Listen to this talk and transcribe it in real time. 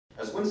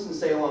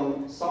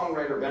Winston-Salem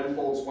songwriter Ben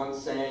Folds once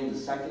sang, "The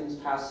seconds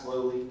pass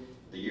slowly,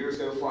 the years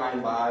go flying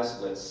by,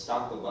 so let's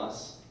stop the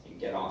bus and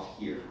get off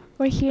here."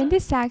 We're here in the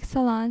SAC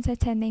salons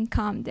attending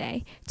Com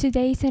Day.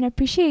 Today is an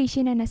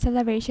appreciation and a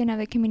celebration of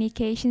the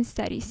Communication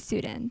Studies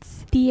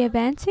students. The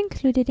events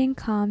included in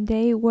Com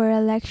Day were a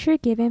lecture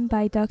given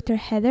by Dr.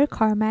 Heather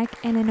Carmack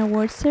and an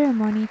award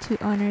ceremony to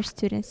honor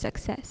student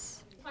success.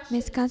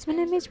 Ms. Gunsman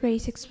and Ms.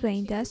 Race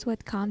explained to us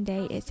what Com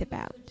Day is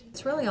about.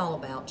 It's really all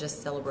about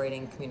just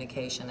celebrating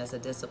communication as a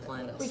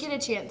discipline. We get a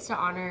chance to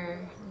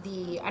honor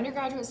the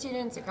undergraduate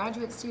students, the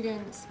graduate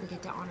students, we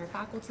get to honor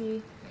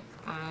faculty,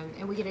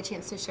 and we get a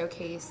chance to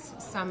showcase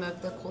some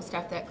of the cool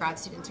stuff that grad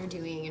students are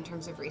doing in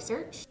terms of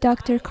research.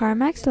 Dr.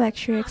 Carmack's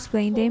lecture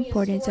explained the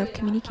importance of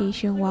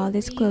communication while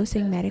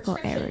disclosing medical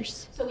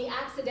errors. So we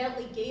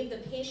accidentally gave the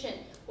patient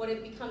what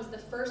it becomes the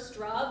first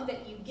drug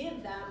that you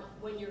give them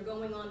when you're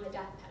going on the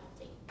death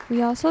penalty.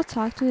 We also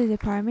talked to the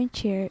department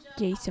chair,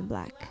 Jason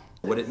Black.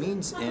 What it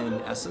means, in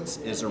essence,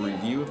 is a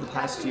review of the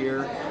past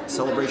year,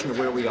 celebration of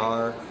where we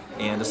are,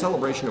 and a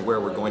celebration of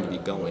where we're going to be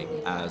going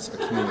as a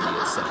community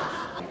itself.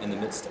 In the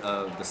midst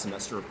of the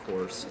semester, of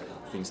course,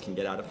 things can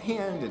get out of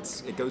hand.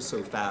 It goes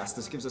so fast.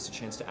 This gives us a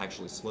chance to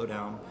actually slow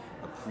down,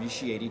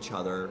 appreciate each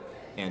other,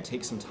 and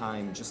take some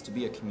time just to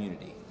be a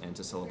community and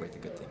to celebrate the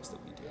good things that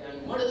we do.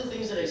 And one of the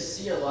things that I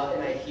see a lot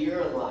and I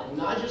hear a lot,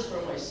 not just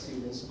from my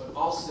students, but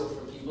also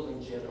from people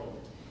in general,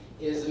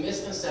 is the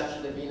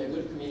misconception that being a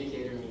good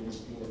communicator means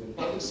being a good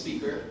public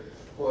speaker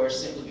or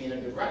simply being a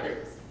good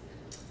writer.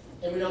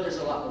 And we know there's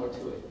a lot more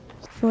to it.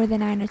 For the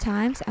Niner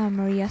Times, I'm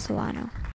Maria Solano.